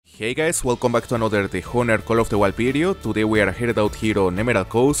Hey guys, welcome back to another theHunter Call of the Wild video. Today we are headed out here on Emerald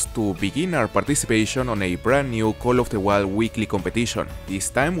Coast to begin our participation on a brand new Call of the Wild weekly competition.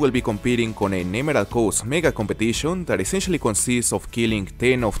 This time we'll be competing on an Emerald Coast mega competition that essentially consists of killing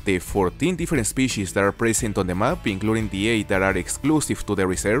 10 of the 14 different species that are present on the map, including the 8 that are exclusive to the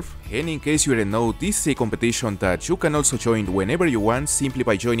reserve. And in case you didn't know, this is a competition that you can also join whenever you want simply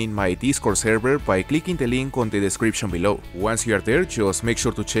by joining my Discord server by clicking the link on the description below. Once you are there, just make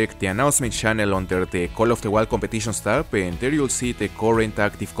sure to check the announcement channel under the Call of the Wild competitions tab, and there you'll see the current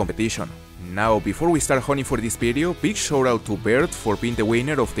active competition. Now, before we start hunting for this video, big shout out to Bert for being the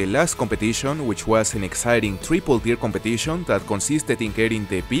winner of the last competition, which was an exciting triple tier competition that consisted in getting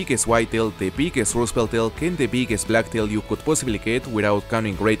the biggest whitetail, the biggest roosevelt elk, and the biggest blacktail you could possibly get without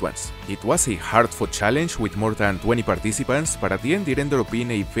counting great ones. It was a hard-fought challenge with more than 20 participants, but at the end it ended up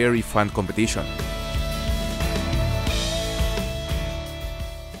being a very fun competition.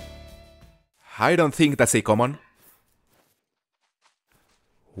 I don't think that's a common.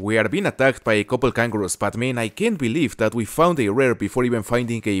 We are being attacked by a couple kangaroos, but man, I can't believe that we found a rare before even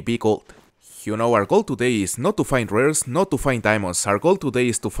finding a big gold. You know, our goal today is not to find rares, not to find diamonds, our goal today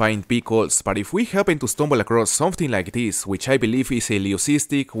is to find big golds, but if we happen to stumble across something like this, which I believe is a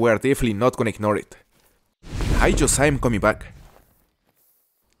leucistic, we are definitely not gonna ignore it. I just saw him coming back.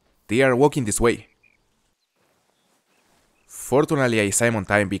 They are walking this way. Fortunately, I saw him on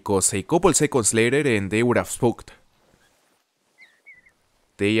time because a couple seconds later and they would have spooked.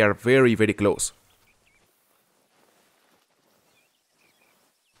 They are very close.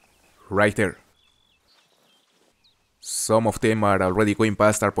 Right there. Some of them are already going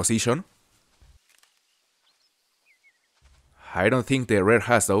past our position. I don't think the rare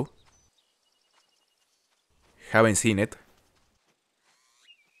has though. Haven't seen it.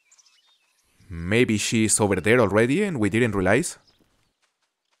 Maybe she's over there already and we didn't realize.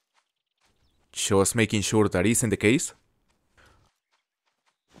 Just making sure that isn't the case.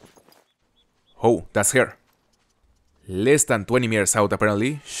 Oh, that's her. Less than 20 meters out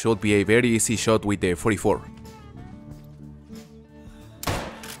apparently. Should be a very easy shot with the 44.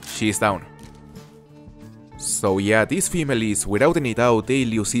 She's down. So yeah, this female is without any doubt a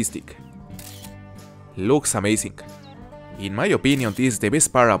leucistic. Looks amazing. In my opinion, this is the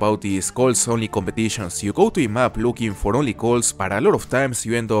best part about these calls only competitions. You go to a map looking for only calls, but a lot of times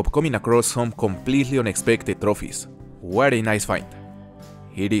you end up coming across some completely unexpected trophies. What a nice find.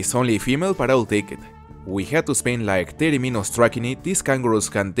 It is only a female, but I'll take it. We had to spend like 30 minutes tracking it. These kangaroos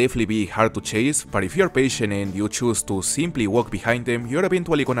can definitely be hard to chase, but if you're patient and you choose to simply walk behind them, you're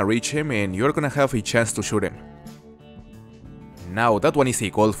eventually gonna reach them and you're gonna have a chance to shoot them. Now that one is a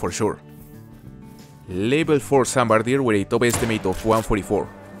gold for sure. Level 4 sandbar deer with a top estimate of 144.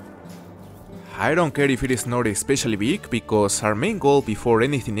 I don't care if it is not especially big, because our main goal before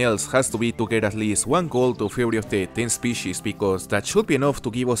anything else has to be to get at least 1 gold of every of the 10 species, because that should be enough to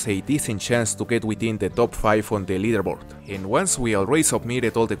give us a decent chance to get within the top 5 on the leaderboard. And once we already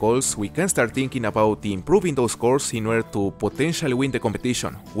submitted all the goals, we can start thinking about improving those scores in order to potentially win the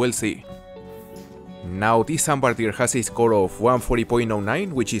competition. We'll see. Now this sandbar deer has a score of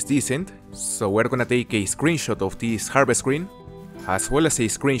 140.09, which is decent, so we're gonna take a screenshot of this harvest screen, as well as a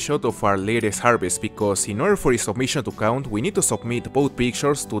screenshot of our latest harvest, because in order for a submission to count, we need to submit both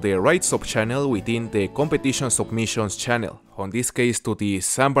pictures to the right sub-channel within the competition submissions channel, on this case to the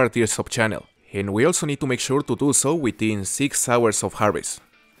sandbar deer sub-channel, and we also need to make sure to do so within 6 hours of harvest.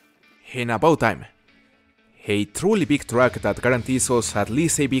 And about time. A truly big track that guarantees us at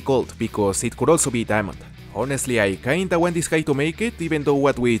least a big gold, because it could also be diamond. Honestly, I kinda want this guy to make it, even though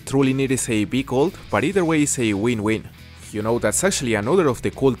what we truly need is a big gold, but either way it's a win-win. You know, that's actually another of the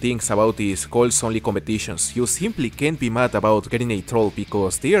cool things about these calls only competitions. You simply can't be mad about getting a troll,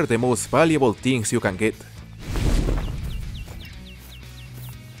 because they are the most valuable things you can get.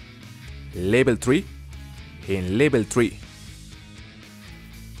 Level 3 and level 3.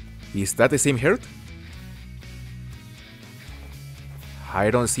 Is that the same herd? I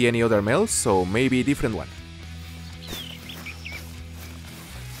don't see any other males, so maybe a different one.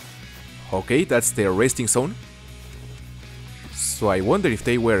 Okay, that's the resting zone. So I wonder if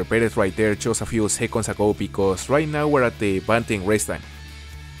they were buried right there just a few seconds ago, because right now we're at the banting rest time.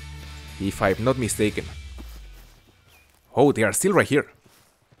 If I'm not mistaken. Oh, they are still right here.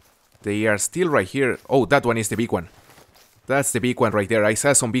 They are still right here. Oh, that one is the big one. That's the big one right there. I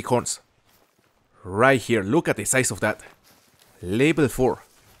saw some big horns. Right here, look at the size of that. Level 4.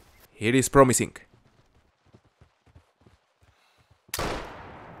 It is promising.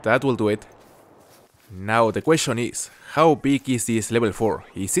 That will do it. Now the question is, how big is this level 4?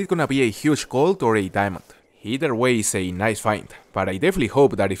 Is it gonna be a huge gold or a diamond? Either way is a nice find, but I definitely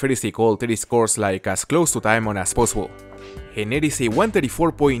hope that if it is a gold, it scores like as close to diamond as possible. And it is a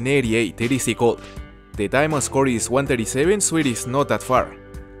 134.88, it is a gold. The diamond score is 137, so it is not that far.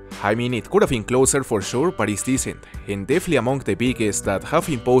 I mean, it could have been closer for sure, but it's decent, and definitely among the biggest that have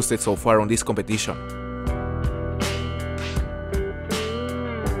been posted so far on this competition.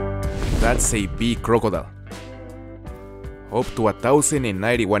 That's a big crocodile. Up to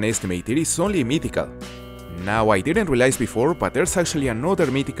 1091 estimate, it is only mythical. Now, I didn't realize before, but there's actually another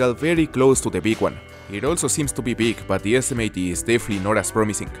mythical very close to the big one. It also seems to be big, but the estimate is definitely not as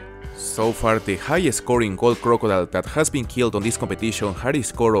promising. So far, the highest scoring gold crocodile that has been killed on this competition had a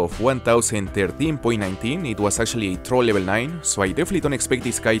score of 1013.19, it was actually a troll level 9, so I definitely don't expect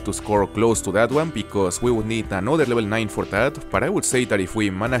this guy to score close to that one, because we would need another level 9 for that, but I would say that if we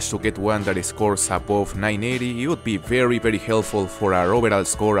manage to get one that scores above 980, it would be very helpful for our overall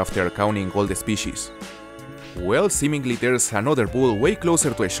score after counting all the species. Well, seemingly there's another bull way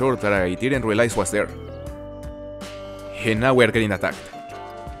closer to a shore that I didn't realize was there. And now we're getting attacked.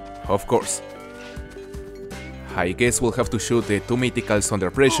 Of course. I guess we'll have to shoot the two mythicals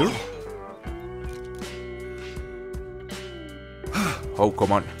under pressure. Oh,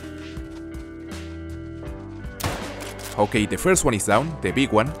 come on. Okay, the first one is down, the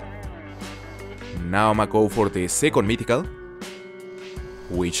big one. Now I'ma go for the second mythical,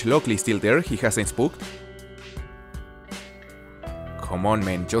 which luckily is still there, he hasn't spooked. Come on,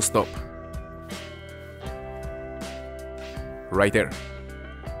 man, just stop. Right there.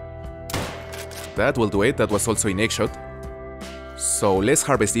 That will do it, that was also a next shot. So let's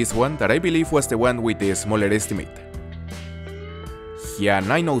harvest this one, that I believe was the one with the smaller estimate. Yeah,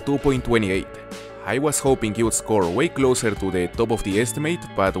 902.28. I was hoping he would score way closer to the top of the estimate,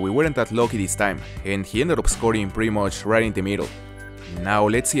 but we weren't that lucky this time, and he ended up scoring pretty much right in the middle. Now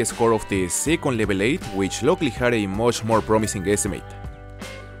let's see a score of the second level 8, which luckily had a much more promising estimate.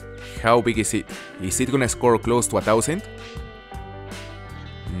 How big is it? Is it gonna score close to 1000?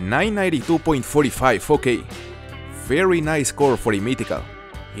 992.45, okay. Very nice score for a mythical.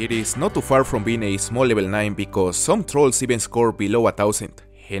 It is not too far from being a small level 9 because some trolls even score below 1000.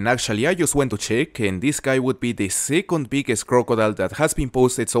 And actually I just went to check, and this guy would be the second biggest crocodile that has been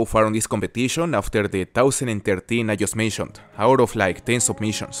posted so far on this competition after the 1013 I just mentioned, out of like 10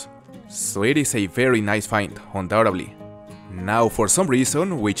 submissions. So it is a very nice find, undoubtedly. Now for some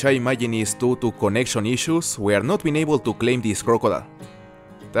reason, which I imagine is due to connection issues, we are not being able to claim this crocodile.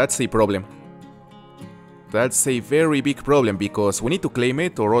 That's a problem. That's a very big problem because we need to claim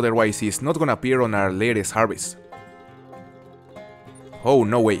it or otherwise it's not gonna appear on our latest harvest. Oh,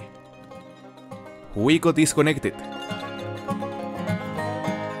 no way. We got disconnected.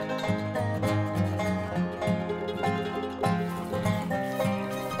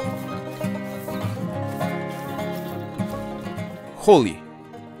 Holy.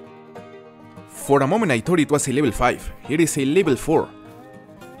 For a moment I thought it was a level 5. It is a level 4.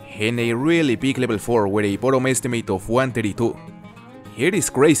 And a really big level 4 with a bottom estimate of 132. It is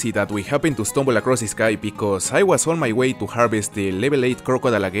crazy that we happened to stumble across this guy because I was on my way to harvest the level 8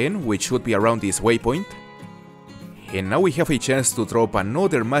 crocodile again, which should be around this waypoint. And now we have a chance to drop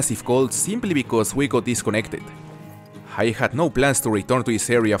another massive gold simply because we got disconnected. I had no plans to return to this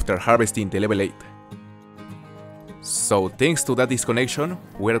area after harvesting the level 8. So thanks to that disconnection,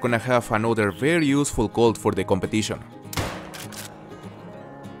 we're gonna have another very useful gold for the competition.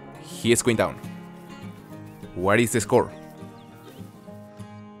 He is going down. What is the score?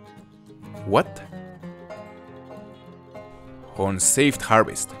 What? Unsaved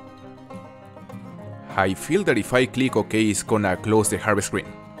harvest. I feel that if I click OK it's gonna close the harvest screen.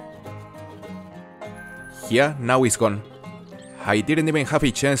 Yeah, now it's gone. I didn't even have a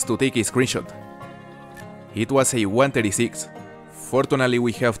chance to take a screenshot. It was a 136. Fortunately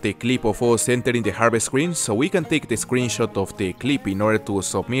we have the clip of us entering the harvest screen, so we can take the screenshot of the clip in order to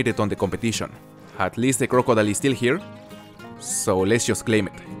submit it on the competition. At least the crocodile is still here, so let's just claim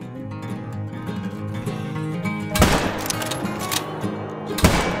it.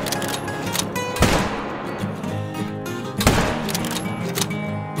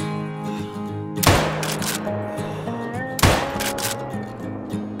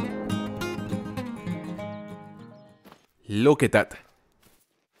 Look at that.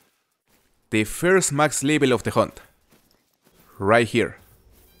 The first max level of the hunt. Right here.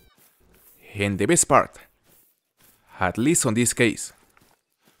 And the best part, at least on this case,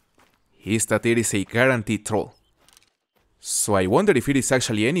 is that it is a guaranteed troll. So I wonder if it is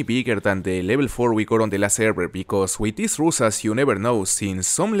actually any bigger than the level 4 we got on the last server, because with these rusas you never know, since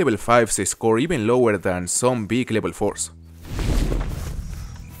some level 5s score even lower than some big level 4s.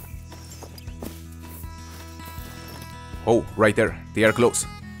 Oh, right there, they are close.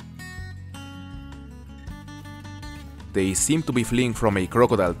 They seem to be fleeing from a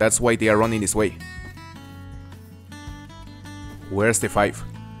crocodile, that's why they are running this way. Where's the 5?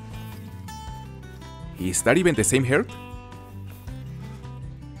 Is that even the same herd?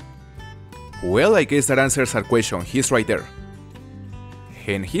 Well, I guess that answers our question, he's right there.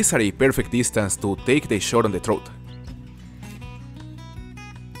 And he's at a perfect distance to take the shot on the throat.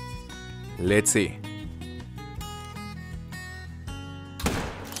 Let's see.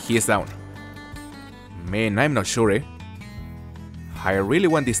 He's down. Man, I'm not sure, eh? I really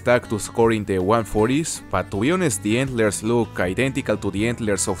want this tag to score in the 140s, but to be honest, the antlers look identical to the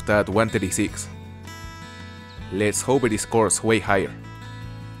antlers of that 136. Let's hope it scores way higher.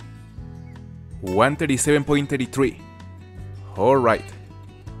 137.33. Alright.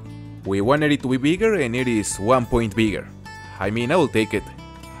 We wanted it to be bigger and it is 1 point bigger. I mean, I will take it.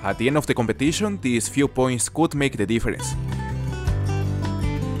 At the end of the competition, these few points could make the difference.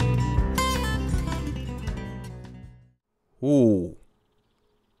 Ooh.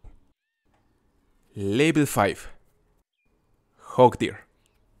 Level 5. Hog deer.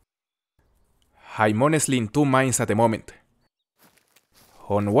 I'm honestly in two minds at the moment.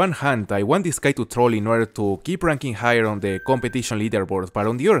 On one hand, I want this guy to troll in order to keep ranking higher on the competition leaderboard, but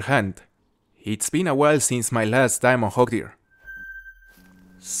on the other hand, it's been a while since my last time on hog deer.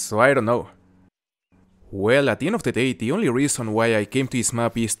 So I don't know. Well, at the end of the day, the only reason why I came to this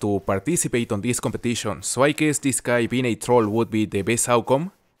map is to participate on this competition, so I guess this guy being a troll would be the best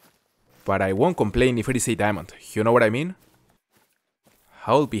outcome. But I won't complain if it is a diamond, you know what I mean?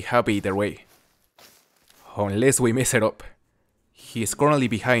 I'll be happy either way. Unless we mess it up. He's currently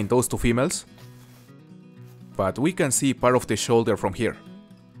behind those two females, but we can see part of the shoulder from here.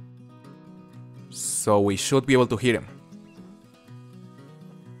 So we should be able to hit him.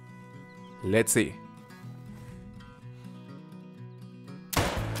 Let's see.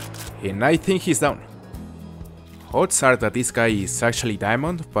 And I think he's down. Odds are that this guy is actually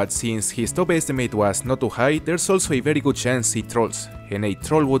diamond, but since his top estimate was not too high, there's also a very good chance he trolls, and a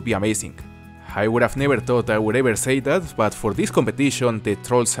troll would be amazing. I would have never thought I would ever say that, but for this competition, the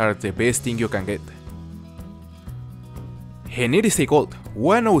trolls are the best thing you can get. And it is a gold,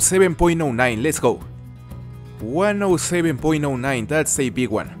 107.09, let's go. 107.09, that's a big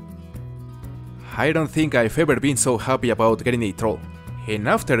one. I don't think I've ever been so happy about getting a troll. And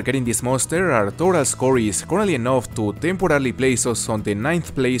after getting this monster, our total score is currently enough to temporarily place us on the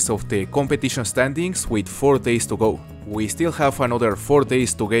 9th place of the competition standings with 4 days to go. We still have another 4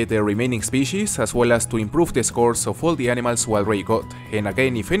 days to get the remaining species, as well as to improve the scores of all the animals we already got. And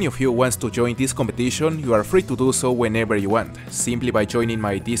again, if any of you wants to join this competition, you are free to do so whenever you want, simply by joining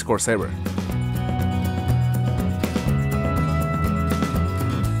my Discord server.